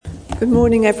Good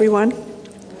morning, everyone.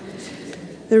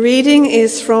 The reading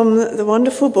is from the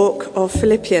wonderful book of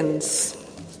Philippians,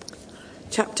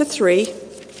 chapter 3,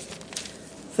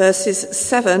 verses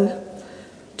 7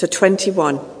 to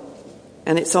 21,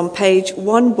 and it's on page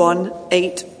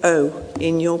 1180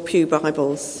 in your pew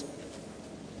Bibles.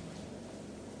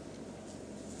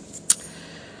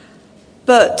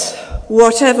 But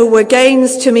whatever were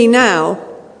gains to me now,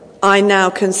 I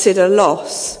now consider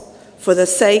loss for the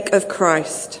sake of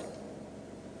Christ.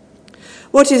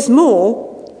 What is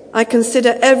more, I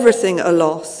consider everything a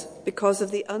loss because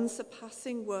of the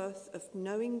unsurpassing worth of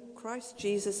knowing Christ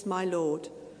Jesus my Lord,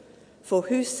 for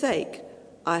whose sake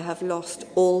I have lost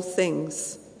all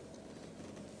things.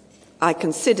 I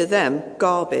consider them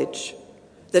garbage,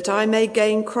 that I may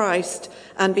gain Christ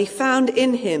and be found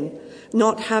in him,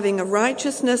 not having a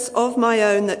righteousness of my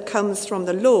own that comes from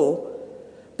the law,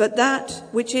 but that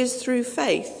which is through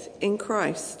faith in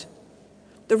Christ,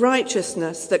 the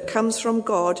righteousness that comes from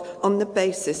God on the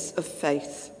basis of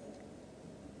faith.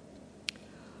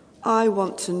 I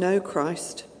want to know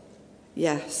Christ,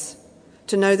 yes,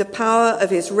 to know the power of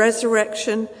his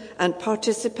resurrection and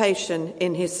participation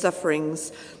in his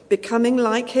sufferings, becoming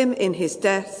like him in his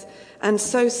death, and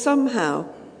so somehow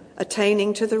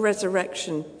attaining to the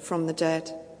resurrection from the dead.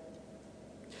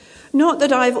 Not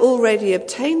that I've already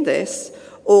obtained this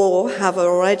or have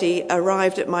already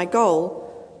arrived at my goal,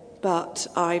 but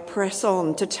I press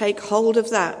on to take hold of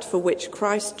that for which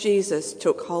Christ Jesus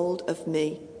took hold of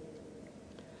me.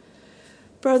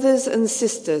 Brothers and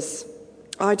sisters,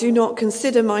 I do not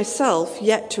consider myself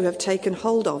yet to have taken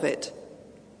hold of it,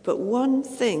 but one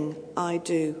thing I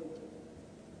do.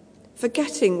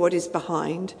 Forgetting what is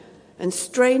behind and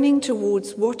straining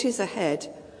towards what is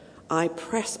ahead, I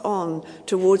press on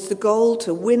towards the goal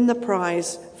to win the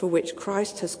prize for which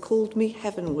Christ has called me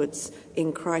heavenwards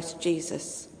in Christ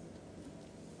Jesus.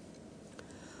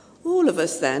 All of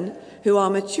us, then, who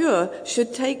are mature,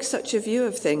 should take such a view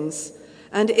of things.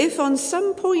 And if on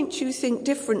some point you think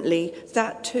differently,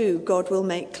 that too God will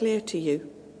make clear to you.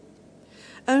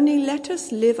 Only let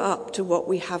us live up to what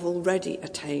we have already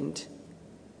attained.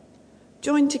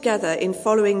 Join together in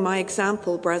following my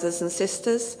example, brothers and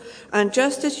sisters, and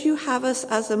just as you have us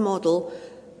as a model,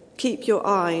 keep your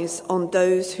eyes on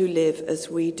those who live as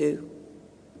we do.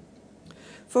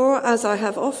 For as I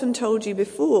have often told you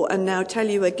before, and now tell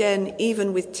you again,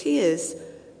 even with tears,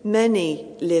 many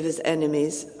live as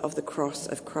enemies of the cross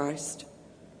of Christ.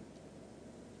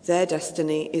 Their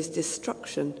destiny is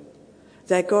destruction.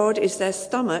 Their God is their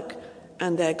stomach,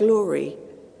 and their glory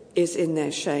is in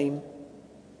their shame.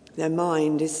 Their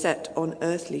mind is set on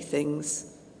earthly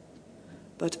things.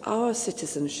 But our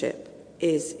citizenship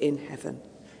is in heaven,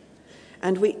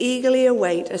 and we eagerly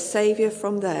await a Saviour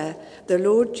from there, the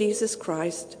Lord Jesus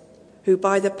Christ, who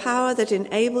by the power that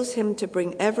enables him to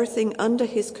bring everything under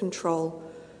his control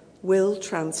will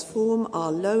transform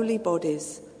our lowly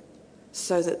bodies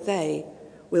so that they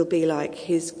will be like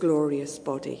his glorious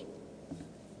body.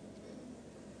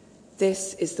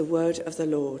 This is the word of the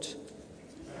Lord.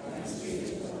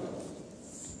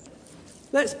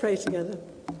 Let's pray together.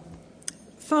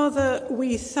 Father,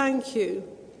 we thank you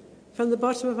from the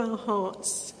bottom of our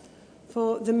hearts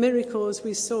for the miracles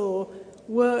we saw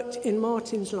worked in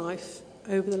Martin's life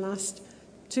over the last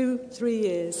 2-3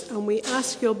 years. And we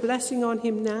ask your blessing on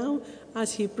him now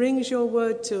as he brings your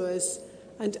word to us,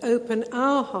 and open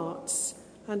our hearts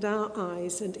and our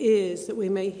eyes and ears that we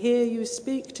may hear you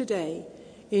speak today.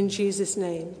 In Jesus'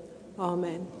 name,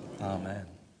 amen. Amen.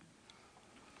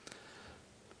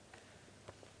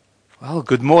 Well,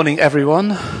 good morning,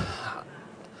 everyone.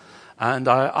 And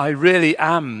I really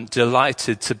am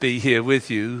delighted to be here with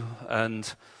you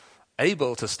and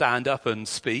able to stand up and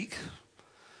speak,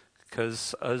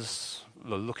 because as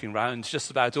looking around,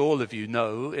 just about all of you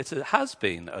know, it has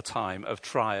been a time of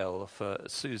trial for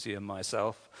Susie and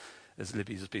myself, as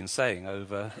Libby's been saying,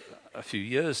 over a few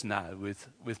years now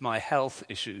with my health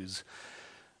issues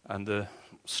and the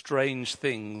strange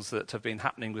things that have been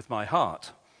happening with my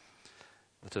heart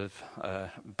that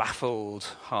have baffled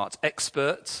heart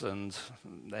experts, and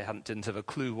they didn't have a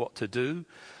clue what to do,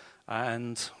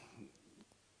 and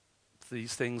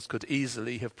these things could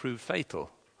easily have proved fatal.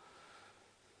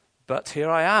 But here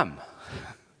I am.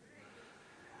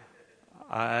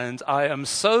 And I am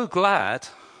so glad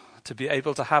to be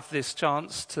able to have this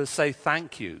chance to say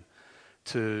thank you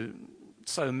to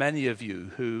so many of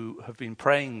you who have been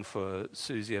praying for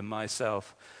Susie and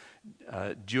myself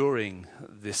during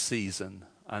this season,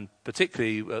 and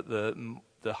particularly at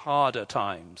the harder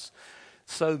times.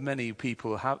 So many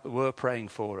people were praying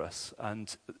for us,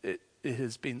 and it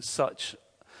has been such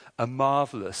a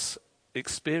marvelous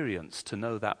experience to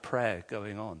know that prayer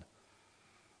going on.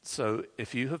 So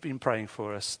if you have been praying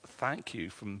for us, thank you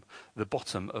from the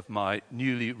bottom of my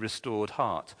newly restored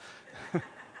heart.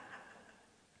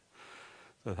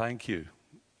 So thank you.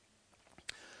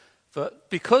 But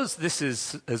because this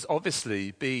has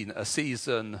obviously been a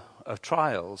season of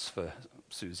trials for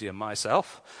Susie and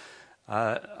myself,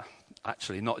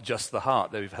 actually not just the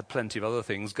heart, though we've had plenty of other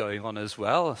things going on as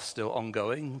well, still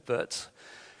ongoing, but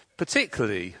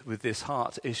particularly with this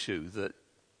heart issue that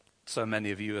so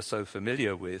many of you are so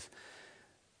familiar with,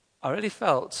 I really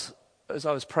felt, as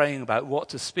I was praying about what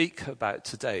to speak about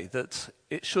today, that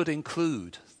it should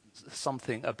include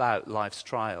something about life's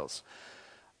trials.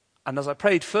 And as I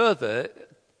prayed further,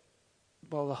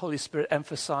 well, the Holy Spirit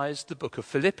emphasized the book of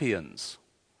Philippians.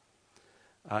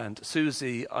 And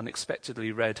Susie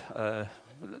unexpectedly read a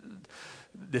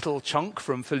little chunk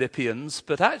from Philippians,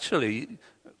 but actually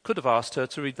could have asked her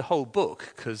to read the whole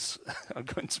book, because I'm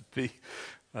going to be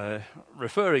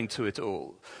referring to it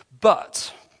all.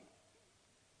 But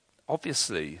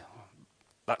obviously,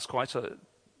 that's quite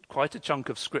a chunk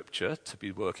of scripture to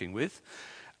be working with.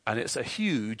 And it's a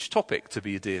huge topic to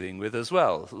be dealing with as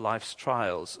well, life's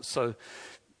trials. So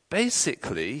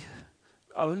basically,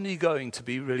 only going to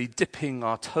be really dipping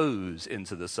our toes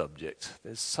into the subject.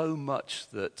 There's so much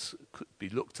that could be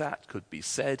looked at, could be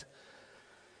said.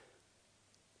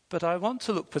 But I want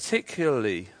to look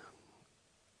particularly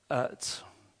at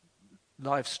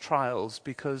life's trials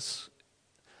because,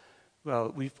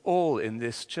 well, we've all in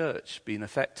this church been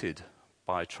affected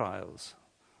by trials.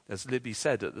 As Libby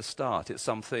said at the start, it's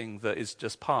something that is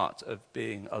just part of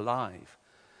being alive.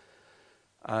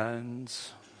 And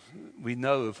we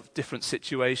know of different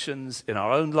situations in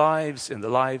our own lives, in the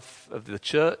life of the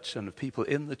church and of people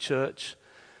in the church,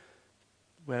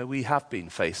 where we have been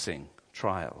facing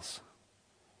trials.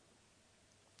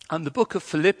 And the book of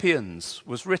Philippians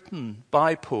was written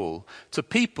by Paul to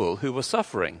people who were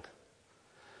suffering.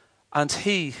 And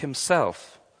he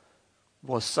himself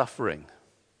was suffering.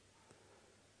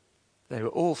 They were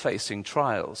all facing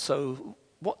trials. So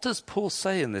what does Paul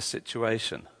say in this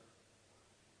situation?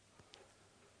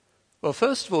 Well,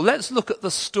 first of all, let's look at the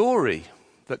story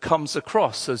that comes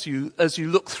across as you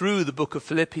look through the book of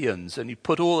Philippians and you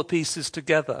put all the pieces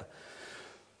together.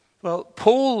 Well,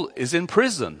 Paul is in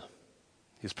prison.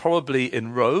 He's probably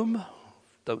in Rome.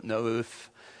 Don't know if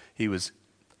he was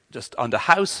just under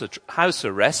house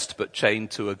arrest but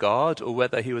chained to a guard, or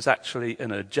whether he was actually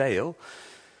in a jail.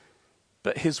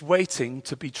 But he's waiting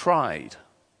to be tried.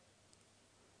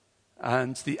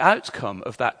 And the outcome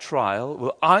of that trial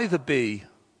will either be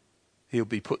he'll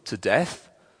be put to death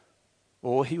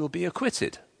or he will be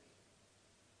acquitted.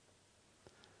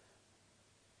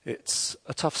 It's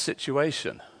a tough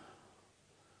situation.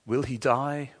 Will he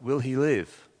die? Will he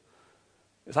live?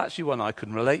 It's actually one I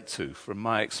can relate to from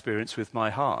my experience with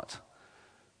my heart.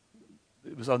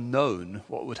 It was unknown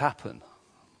what would happen.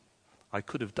 I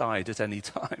could have died at any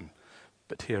time.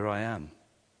 But here I am.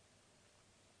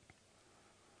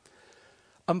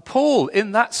 And Paul,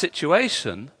 in that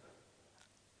situation,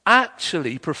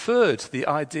 actually preferred the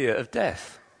idea of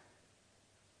death.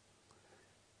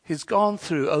 He's gone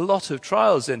through a lot of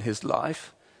trials in his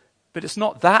life, but it's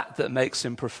not that makes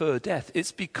him prefer death.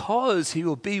 It's because he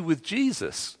will be with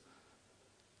Jesus.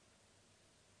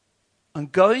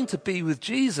 And going to be with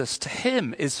Jesus to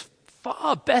him is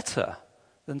far better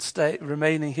than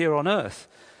remaining here on earth.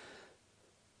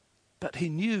 But he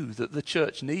knew that the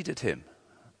church needed him,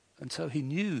 and so he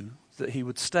knew that he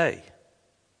would stay.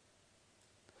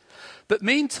 But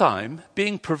meantime,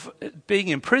 being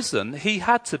in prison, he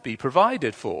had to be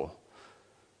provided for.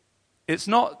 It's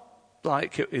not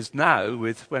like it is now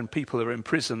when people are in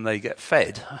prison, they get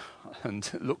fed and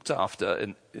looked after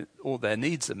and all their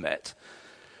needs are met.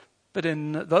 But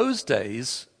in those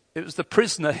days, it was the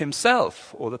prisoner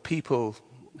himself or the people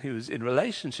he was in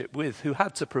relationship with who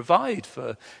had to provide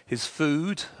for his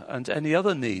food and any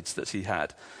other needs that he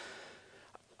had.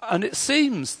 And it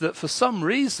seems that for some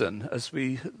reason, as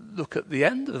we look at the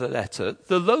end of the letter,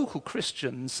 the local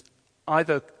Christians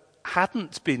either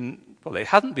hadn't been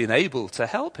able to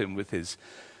help him with his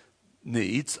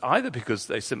needs, either because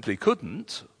they simply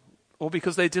couldn't or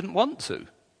because they didn't want to.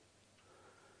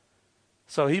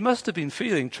 So he must have been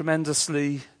feeling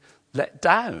tremendously let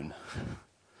down.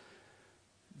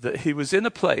 That he was in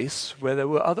a place where there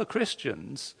were other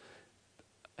Christians.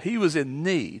 He was in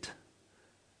need.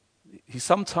 He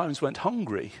sometimes went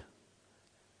hungry.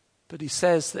 But he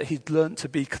says that he'd learnt to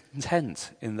be content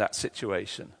in that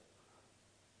situation.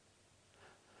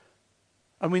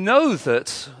 And we know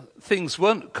that things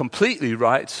weren't completely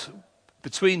right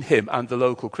between him and the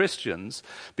local Christians,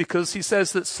 because he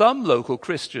says that some local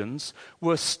Christians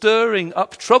were stirring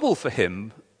up trouble for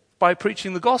him by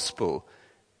preaching the gospel.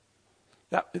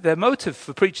 Their motive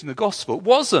for preaching the gospel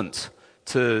wasn't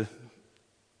to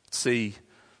see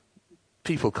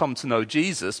people come to know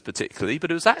Jesus particularly,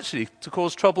 but it was actually to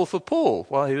cause trouble for Paul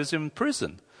while he was in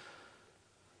prison.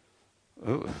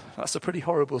 Oh, that's a pretty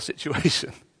horrible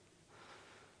situation.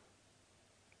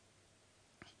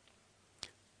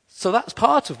 So that's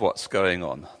part of what's going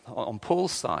on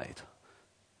Paul's side.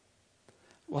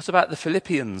 What about the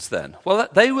Philippians then? Well,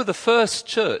 they were the first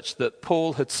church that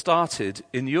Paul had started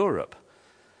in Europe.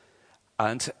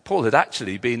 And Paul had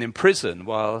actually been in prison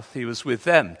while he was with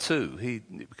them too.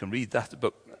 We can read that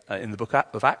in the book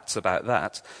of Acts about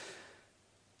that.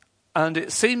 And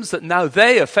it seems that now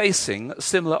they are facing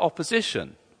similar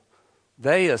opposition.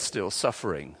 They are still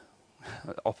suffering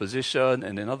opposition,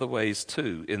 and in other ways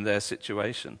too, in their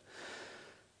situation.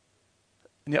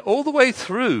 And yet all the way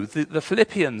through, the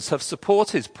Philippians have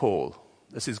supported Paul.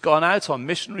 As he's gone out on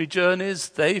missionary journeys,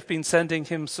 they've been sending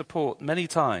him support many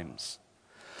times.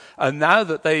 And now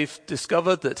that they've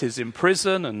discovered that he's in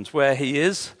prison and where he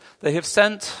is, they have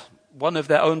sent one of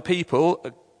their own people,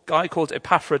 a guy called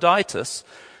Epaphroditus,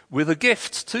 with a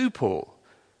gift to Paul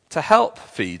to help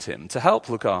feed him, to help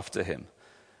look after him,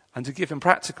 and to give him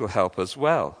practical help as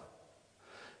well.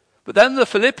 But then the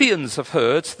Philippians have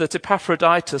heard that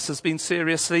Epaphroditus has been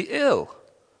seriously ill.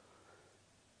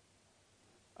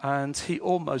 And he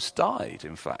almost died,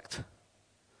 in fact.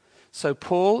 So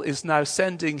Paul is now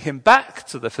sending him back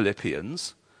to the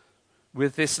Philippians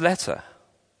with this letter.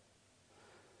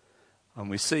 And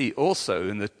we see also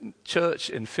in the church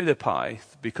in Philippi,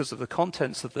 because of the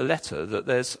contents of the letter, that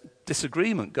there's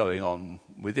disagreement going on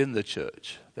within the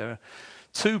church. There are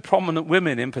two prominent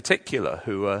women in particular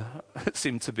who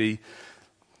seem to be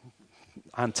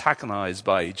antagonized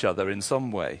by each other in some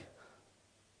way.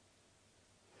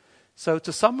 So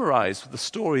to summarize the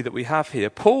story that we have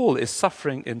here, Paul is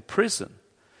suffering in prison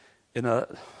in a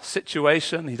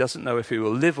situation he doesn't know if he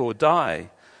will live or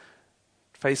die,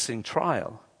 facing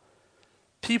trial.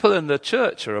 People in the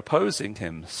church are opposing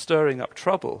him, stirring up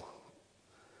trouble.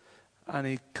 And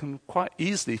he can quite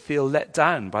easily feel let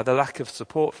down by the lack of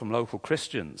support from local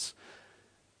Christians.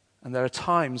 And there are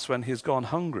times when he's gone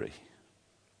hungry.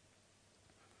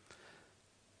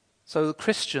 So the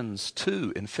Christians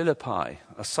too in Philippi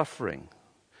are suffering.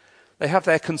 They have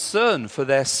their concern for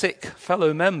their sick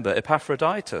fellow member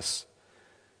Epaphroditus.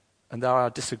 And there are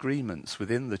disagreements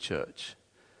within the church.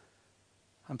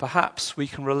 And perhaps we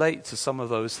can relate to some of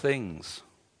those things.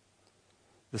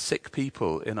 The sick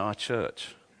people in our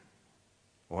church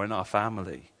or in our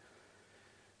family.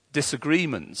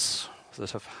 Disagreements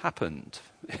that have happened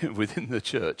within the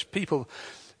church. People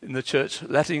in the church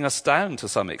letting us down to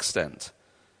some extent.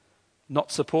 Not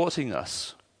supporting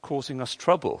us, causing us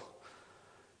trouble.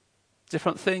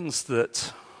 Different things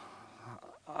that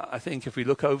I think if we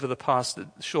look over the past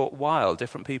short while,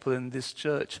 different people in this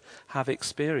church have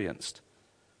experienced.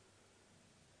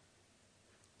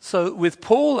 So with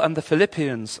Paul and the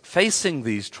Philippians facing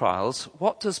these trials,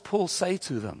 what does Paul say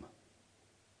to them?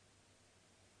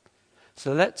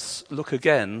 So let's look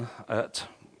again at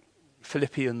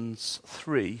Philippians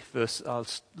 3, I'll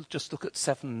just look at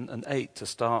 7 and 8 to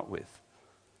start with.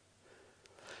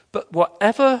 But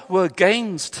whatever were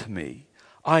gains to me,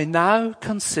 I now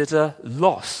consider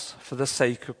loss for the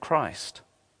sake of Christ.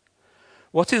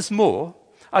 What is more,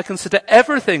 I consider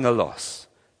everything a loss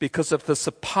because of the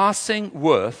surpassing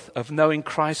worth of knowing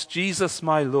Christ Jesus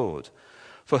my Lord,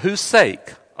 for whose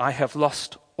sake I have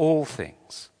lost all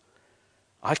things.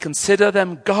 I consider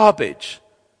them garbage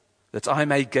that I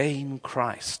may gain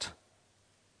Christ.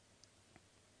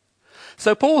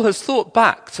 So Paul has thought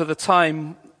back to the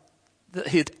time that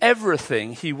he had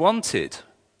everything he wanted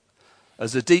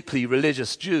as a deeply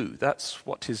religious Jew. That's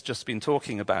what he's just been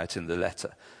talking about in the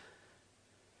letter.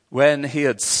 When he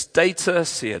had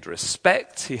status, he had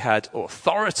respect, he had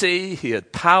authority, he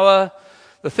had power,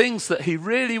 the things that he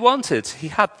really wanted, he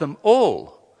had them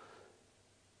all.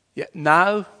 Yet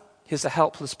now he's a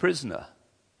helpless prisoner.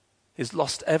 He's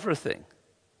lost everything.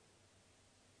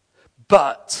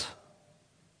 But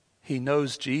he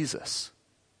knows Jesus.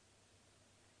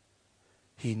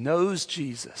 He knows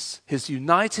Jesus. He's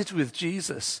united with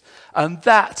Jesus. And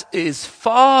that is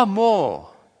far more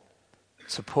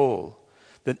to Paul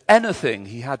than anything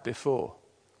he had before.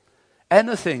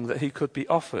 Anything that he could be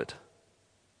offered.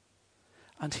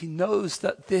 And he knows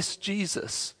that this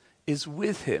Jesus is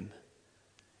with him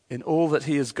in all that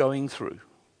he is going through.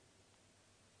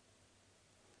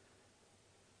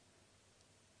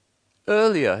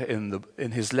 Earlier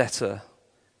in his letter,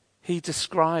 he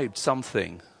described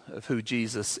something of who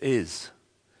Jesus is,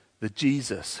 the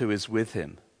Jesus who is with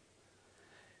him.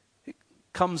 It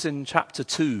comes in chapter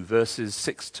 2, verses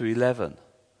 6 to 11.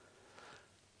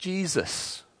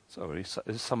 Jesus,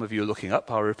 some of you are looking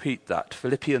up, I'll repeat that.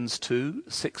 Philippians 2,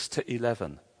 6 to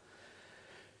 11.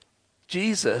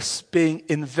 Jesus, being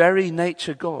in very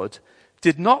nature God,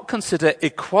 did not consider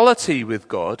equality with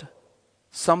God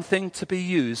something to be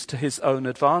used to his own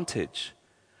advantage.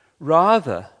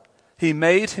 Rather, he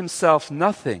made himself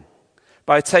nothing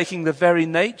by taking the very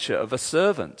nature of a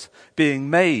servant, being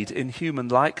made in human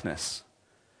likeness.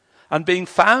 And being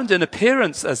found in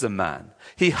appearance as a man,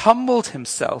 he humbled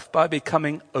himself by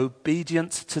becoming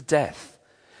obedient to death,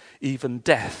 even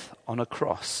death on a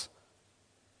cross.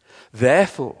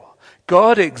 Therefore,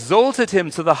 God exalted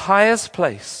him to the highest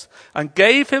place and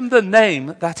gave him the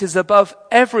name that is above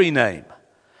every name,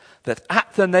 that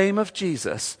at the name of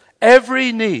Jesus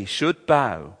every knee should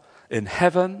bow in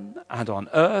heaven and on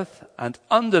earth and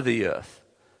under the earth,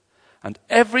 and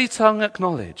every tongue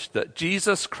acknowledge that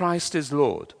Jesus Christ is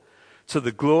Lord, to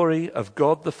the glory of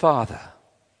God the Father.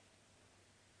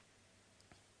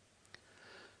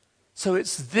 So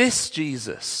it's this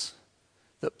Jesus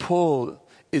that Paul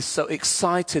is so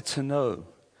excited to know.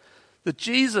 The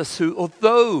Jesus who,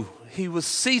 although he was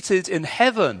seated in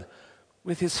heaven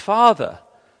with his Father,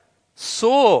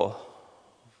 saw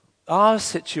our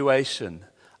situation,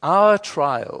 our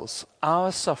trials,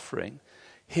 our suffering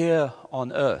here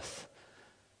on earth.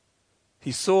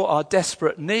 He saw our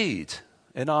desperate need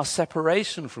in our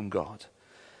separation from God.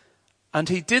 And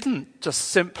he didn't just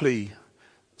simply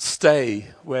stay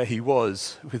where he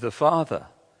was with the Father.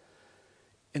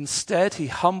 Instead, he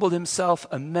humbled himself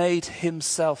and made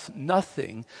himself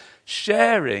nothing,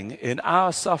 sharing in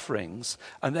our sufferings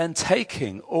and then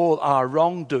taking all our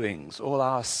wrongdoings, all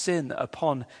our sin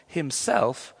upon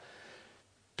himself,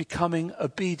 becoming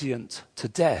obedient to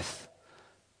death.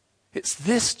 It's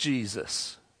this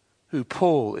Jesus who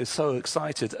Paul is so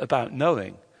excited about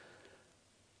knowing.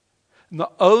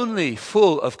 Not only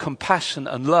full of compassion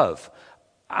and love,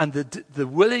 and the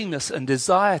willingness and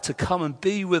desire to come and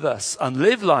be with us and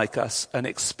live like us and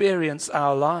experience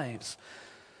our lives.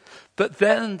 But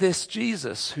then this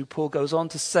Jesus, who Paul goes on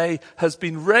to say, has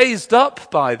been raised up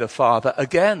by the Father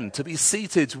again to be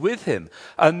seated with him,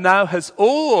 and now has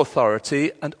all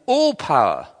authority and all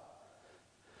power.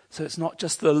 So it's not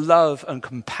just the love and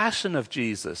compassion of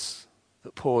Jesus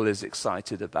that Paul is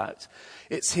excited about.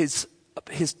 It's his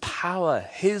power,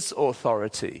 his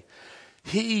authority.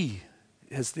 He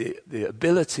has the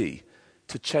ability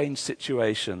to change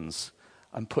situations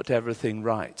and put everything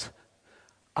right.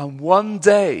 And one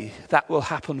day that will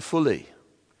happen fully.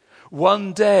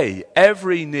 One day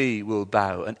every knee will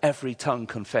bow and every tongue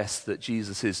confess that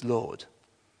Jesus is Lord.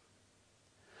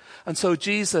 And so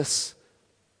Jesus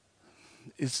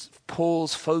is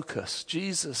Paul's focus.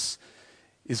 Jesus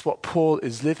is what Paul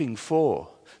is living for.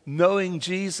 Knowing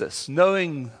Jesus,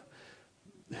 knowing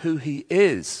who he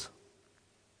is.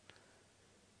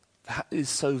 That is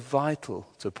so vital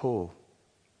to Paul.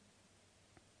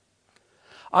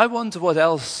 I wonder what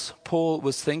else Paul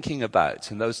was thinking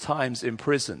about in those times in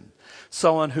prison.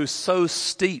 Someone who's so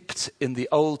steeped in the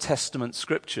Old Testament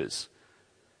scriptures.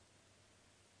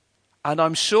 And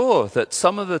I'm sure that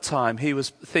some of the time he was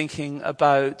thinking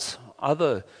about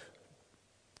other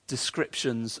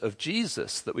descriptions of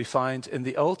Jesus that we find in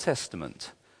the Old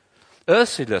Testament.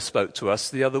 Ursula spoke to us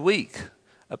the other week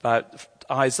about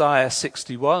Isaiah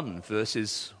 61,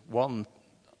 verses 1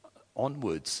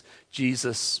 onwards,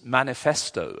 Jesus'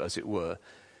 manifesto, as it were,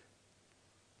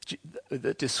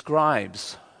 that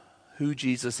describes who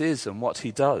Jesus is and what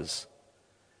he does.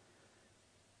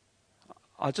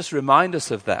 I'll just remind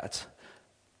us of that.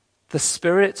 The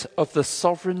Spirit of the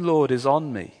Sovereign Lord is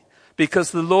on me,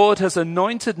 because the Lord has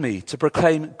anointed me to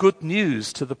proclaim good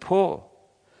news to the poor.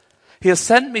 He has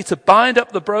sent me to bind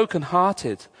up the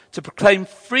brokenhearted, to proclaim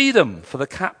freedom for the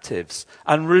captives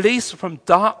and release from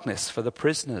darkness for the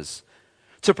prisoners,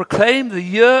 to proclaim the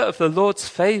year of the Lord's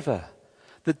favor,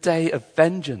 the day of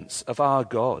vengeance of our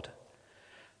God,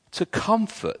 to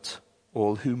comfort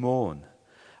all who mourn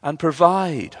and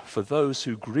provide for those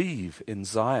who grieve in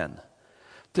Zion,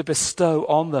 to bestow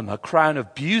on them a crown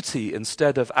of beauty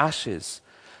instead of ashes,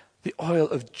 the oil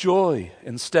of joy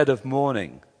instead of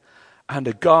mourning, and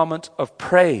a garment of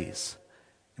praise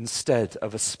instead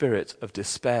of a spirit of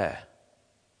despair.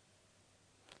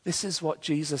 This is what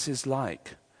Jesus is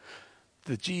like.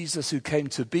 The Jesus who came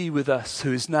to be with us,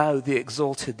 who is now the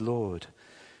exalted Lord.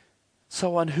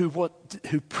 Someone who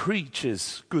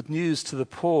preaches good news to the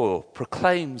poor,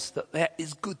 proclaims that there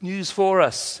is good news for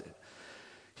us.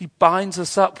 He binds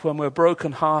us up when we're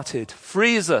brokenhearted,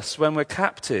 frees us when we're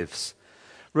captives,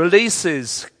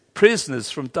 releases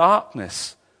prisoners from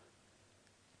darkness,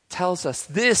 tells us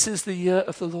this is the year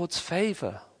of the Lord's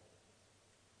favor.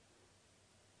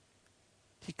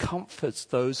 He comforts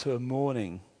those who are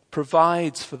mourning,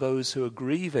 provides for those who are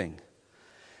grieving,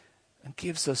 and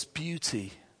gives us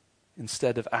beauty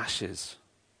instead of ashes,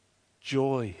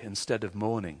 joy instead of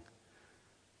mourning.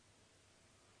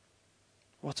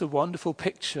 What a wonderful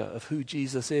picture of who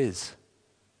Jesus is.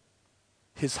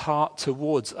 His heart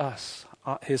towards us,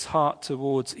 his heart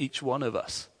towards each one of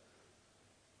us.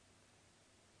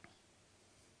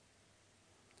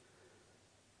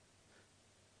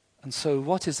 And so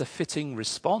what is a fitting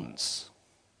response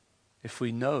if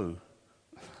we know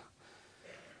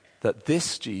that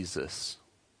this Jesus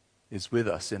is with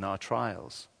us in our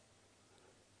trials?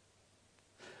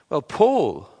 Well,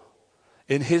 Paul,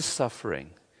 in his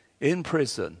suffering, in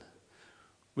prison,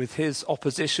 with his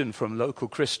opposition from local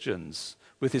Christians,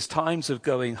 with his times of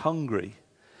going hungry,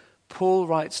 Paul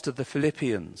writes to the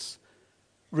Philippians,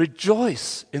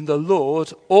 "Rejoice in the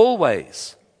Lord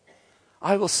always.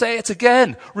 I will say it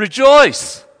again,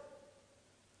 rejoice.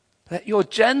 Let your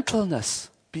gentleness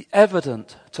be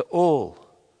evident to all.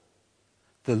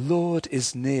 The Lord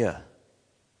is near.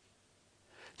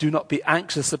 Do not be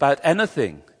anxious about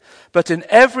anything, but in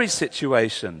every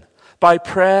situation, by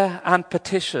prayer and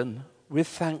petition, with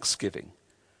thanksgiving,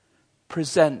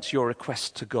 present your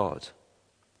request to God.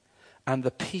 And the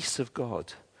peace of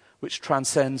God, which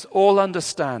transcends all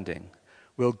understanding,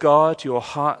 will guard your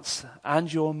hearts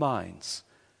and your minds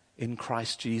in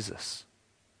Christ Jesus."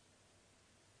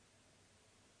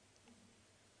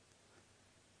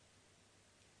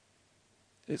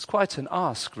 It's quite an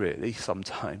ask, really,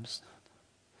 sometimes,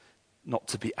 not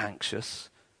to be anxious,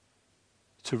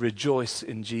 to rejoice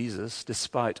in Jesus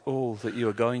despite all that you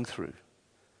are going through.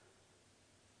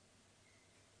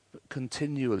 But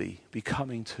continually be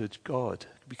coming to God,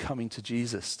 be coming to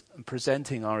Jesus and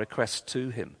presenting our request to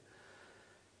him.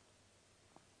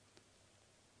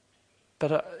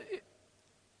 But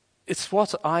it's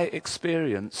what I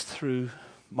experienced through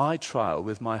my trial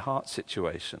with my heart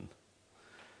situation.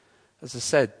 As I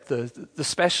said, the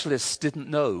specialists didn't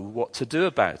know what to do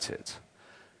about it.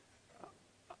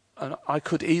 And I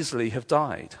could easily have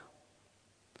died.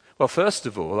 Well, first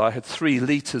of all, I had 3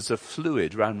 liters of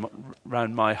fluid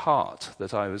round my heart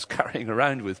that I was carrying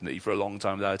around with me for a long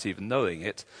time without even knowing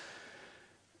it.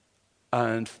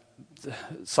 And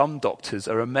some doctors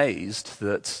are amazed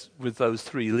that with those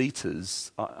 3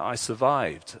 liters, I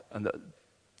survived and that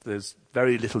there's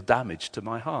very little damage to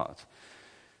my heart.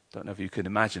 Don't know if you can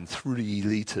imagine 3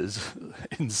 liters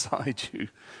inside you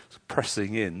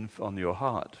pressing in on your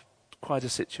heart. Quite a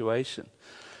situation.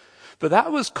 But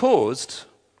that was caused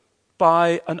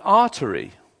by an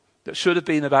artery that should have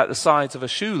been about the size of a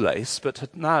shoelace but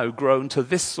had now grown to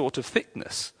this sort of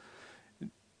thickness.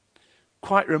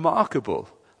 Quite remarkable.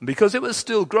 And because it was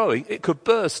still growing, it could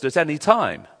burst at any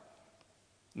time.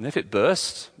 And if it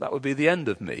burst, that would be the end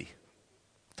of me.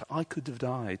 I could have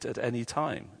died at any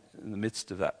time in the midst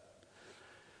of that.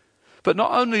 But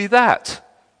not only that,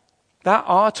 that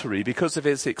artery, because of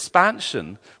its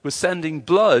expansion, was sending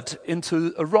blood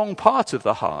into a wrong part of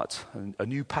the heart. A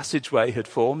new passageway had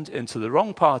formed into the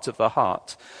wrong part of the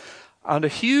heart. And a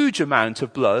huge amount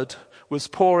of blood was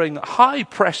pouring high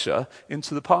pressure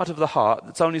into the part of the heart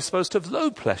that's only supposed to have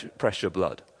low pressure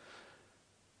blood.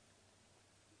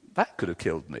 That could have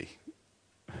killed me,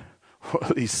 or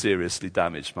at least seriously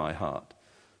damaged my heart.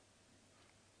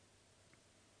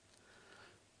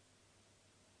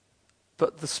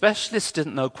 But the specialists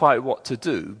didn't know quite what to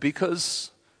do,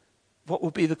 because what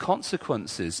would be the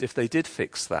consequences if they did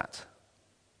fix that?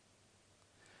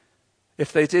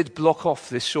 If they did block off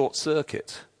this short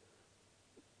circuit,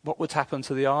 what would happen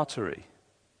to the artery?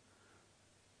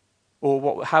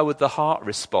 Or how would the heart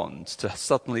respond to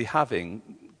suddenly having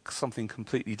something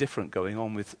completely different going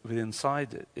on with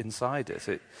inside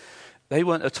it? They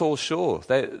weren't at all sure.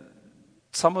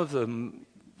 Some of them,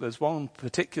 there's one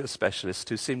particular specialist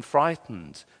who seemed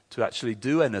frightened to actually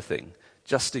do anything,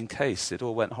 just in case it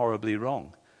all went horribly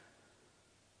wrong.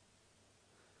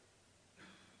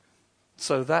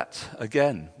 So that,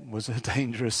 again, was a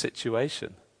dangerous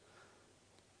situation.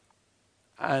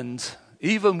 And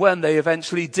even when they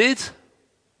eventually did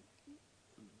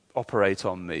operate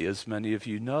on me, as many of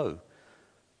you know,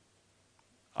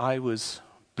 I was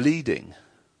bleeding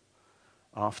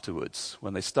afterwards.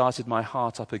 When they started my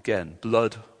heart up again,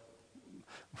 blood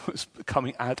was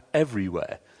coming out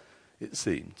everywhere, it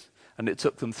seemed. And it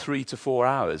took them 3 to 4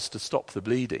 hours to stop the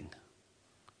bleeding.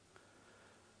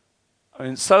 I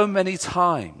mean, so many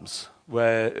times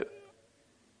where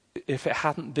if it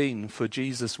hadn't been for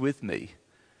Jesus with me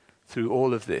through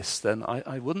all of this, then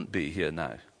I wouldn't be here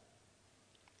now.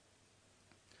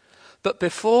 But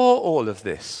before all of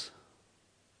this,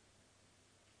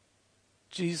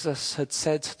 Jesus had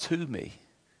said to me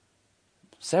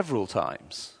several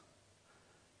times,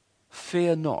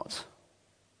 "Fear not,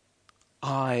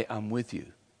 I am with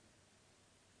you."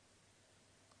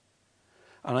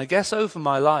 And I guess over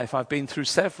my life I've been through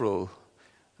several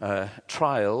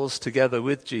trials together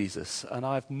with Jesus, and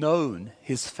I've known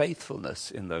his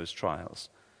faithfulness in those trials.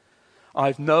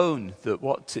 I've known that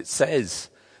what it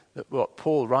says, that what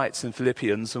Paul writes in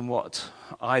Philippians and what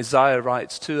Isaiah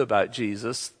writes too about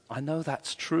Jesus, I know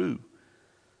that's true.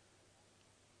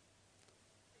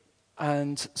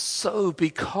 And so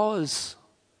because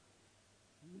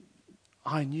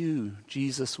I knew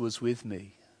Jesus was with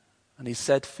me, and he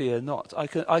said, "Fear not,"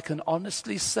 I can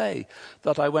honestly say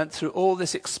that I went through all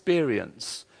this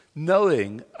experience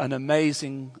knowing an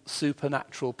amazing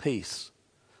supernatural peace,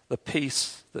 the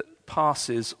peace that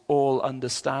passes all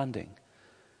understanding.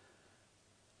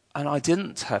 And I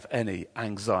didn't have any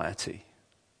anxiety.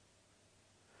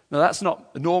 Now, that's not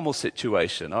a normal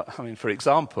situation. I mean, for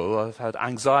example, I've had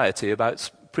anxiety about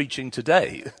preaching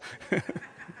today.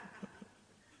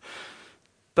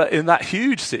 But in that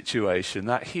huge situation,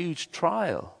 that huge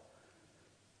trial,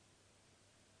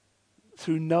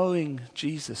 through knowing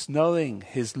Jesus, knowing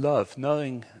his love,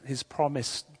 knowing his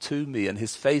promise to me and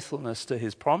his faithfulness to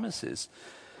his promises,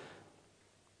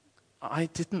 I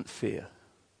didn't fear.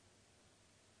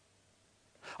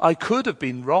 I could have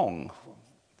been wrong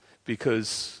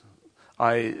because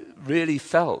I really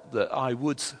felt that I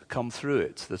would come through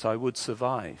it, that I would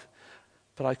survive.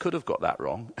 But I could have got that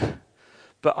wrong.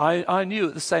 But I knew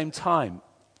at the same time,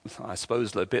 I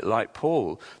suppose a bit like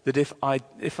Paul, that if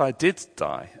I did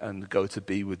die and go to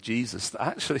be with Jesus,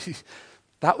 actually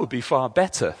that would be far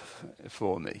better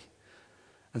for me.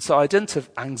 And so I didn't have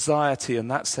anxiety in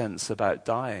that sense about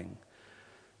dying.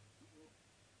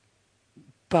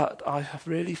 But I have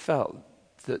really felt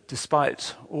that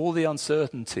despite all the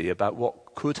uncertainty about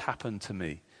what could happen to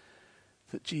me,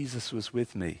 that Jesus was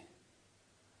with me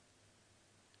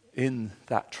in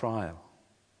that trial.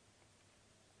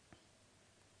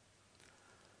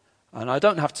 And I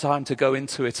don't have time to go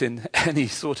into it in any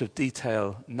sort of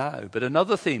detail now, but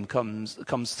another theme comes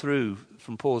through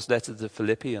from Paul's letter to the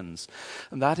Philippians,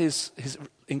 and that is his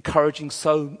encouraging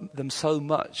them so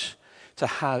much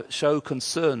to show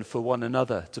concern for one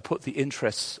another, to put the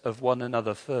interests of one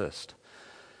another first.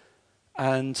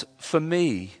 And for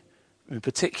me, in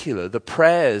particular, the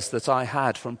prayers that I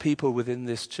had from people within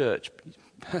this church,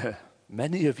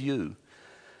 many of you,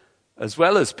 as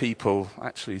well as people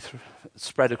actually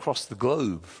spread across the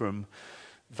globe from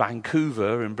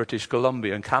Vancouver in British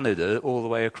Columbia and Canada all the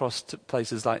way across to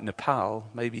places like Nepal,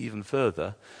 maybe even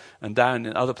further, and down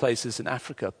in other places in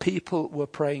Africa. People were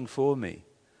praying for me.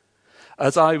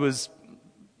 As I was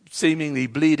seemingly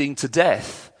bleeding to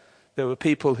death, there were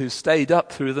people who stayed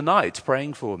up through the night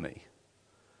praying for me.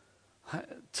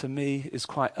 That, to me, is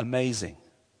quite amazing.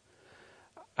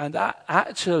 And that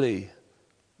actually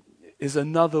is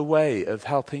another way of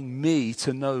helping me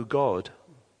to know God,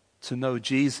 to know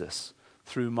Jesus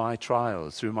through my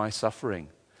trials, through my suffering.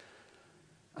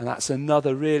 And that's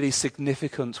another really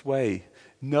significant way,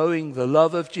 knowing the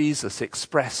love of Jesus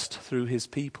expressed through his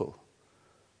people.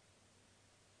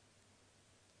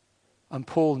 And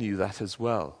Paul knew that as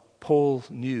well. Paul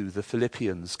knew the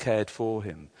Philippians cared for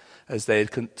him as they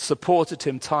had supported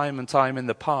him time and time in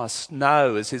the past.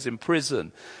 Now, as he's in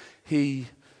prison, he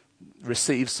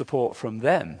receives support from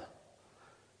them.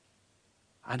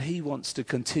 And he wants to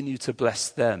continue to bless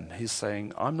them. He's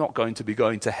saying, I'm not going to be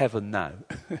going to heaven now.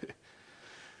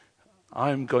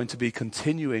 I'm going to be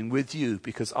continuing with you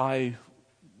because I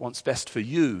what's best for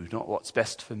you, not what's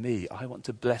best for me. I want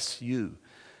to bless you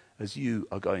as you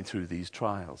are going through these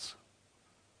trials.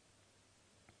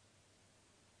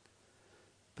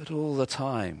 But all the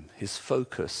time, his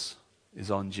focus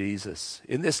is on Jesus.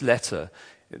 In this letter,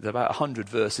 there are about 100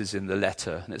 verses in the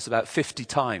letter, and it's about 50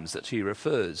 times that he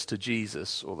refers to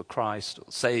Jesus or the Christ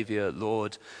or Savior,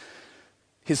 Lord.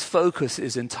 His focus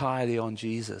is entirely on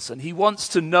Jesus, and he wants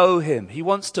to know him. He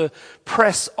wants to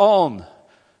press on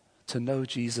to know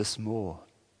Jesus more.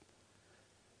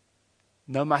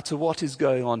 No matter what is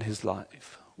going on in his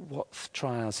life, what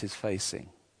trials he's facing,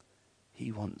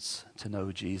 he wants to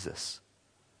know Jesus.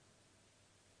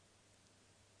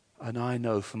 And I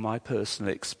know from my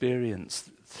personal experience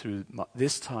through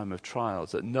this time of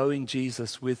trials that knowing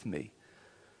Jesus with me,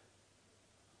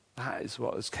 that is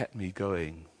what has kept me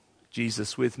going.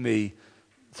 Jesus with me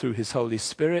through his Holy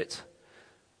Spirit,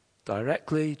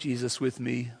 Directly, Jesus with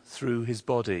me through his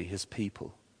body, his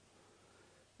people.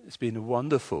 It's been a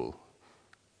wonderful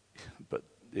but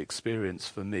experience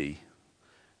for me.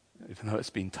 Even though it's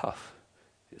been tough,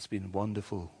 it's been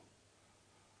wonderful.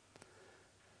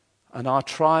 And our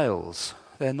trials,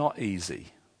 they're not easy.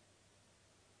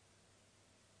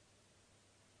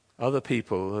 Other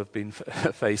people have been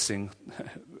facing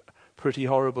pretty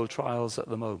horrible trials at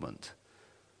the moment.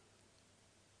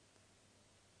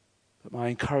 But my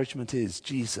encouragement is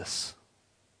Jesus,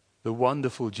 the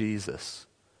wonderful Jesus,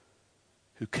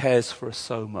 who cares for us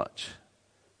so much.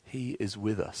 He is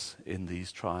with us in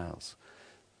these trials.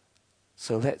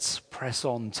 So let's press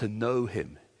on to know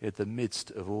him in the midst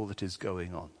of all that is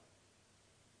going on.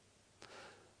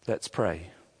 Let's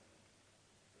pray.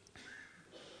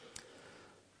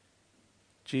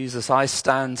 Jesus, I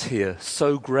stand here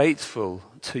so grateful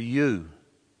to you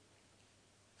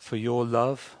for your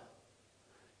love,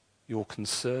 your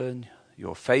concern,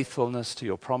 your faithfulness to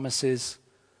your promises,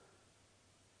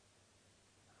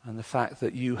 and the fact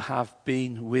that you have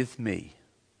been with me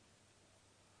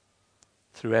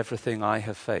through everything I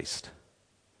have faced.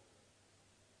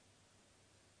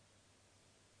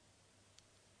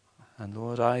 And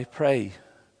Lord, I pray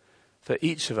for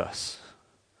each of us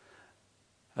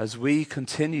as we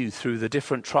continue through the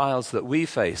different trials that we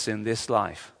face in this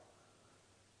life.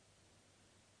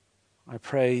 I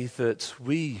pray that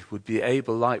we would be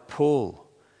able, like Paul,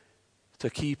 to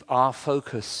keep our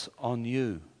focus on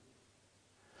you,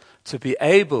 to be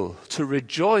able to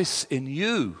rejoice in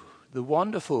you, the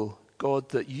wonderful God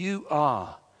that you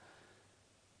are,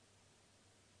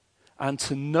 and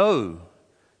to know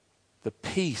the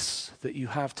peace that you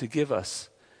have to give us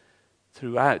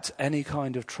throughout any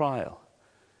kind of trial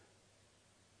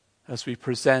as we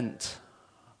present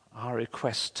our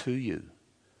request to you,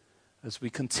 as we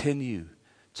continue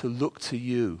to look to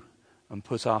you and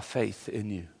put our faith in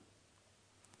you.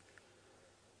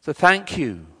 So thank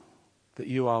you that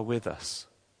you are with us.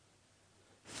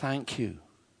 Thank you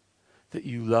that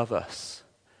you love us.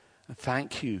 And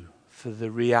thank you for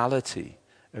the reality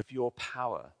of your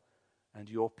power and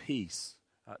your peace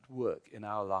at work in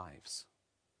our lives.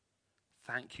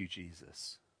 Thank you,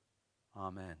 Jesus.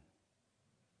 Amen.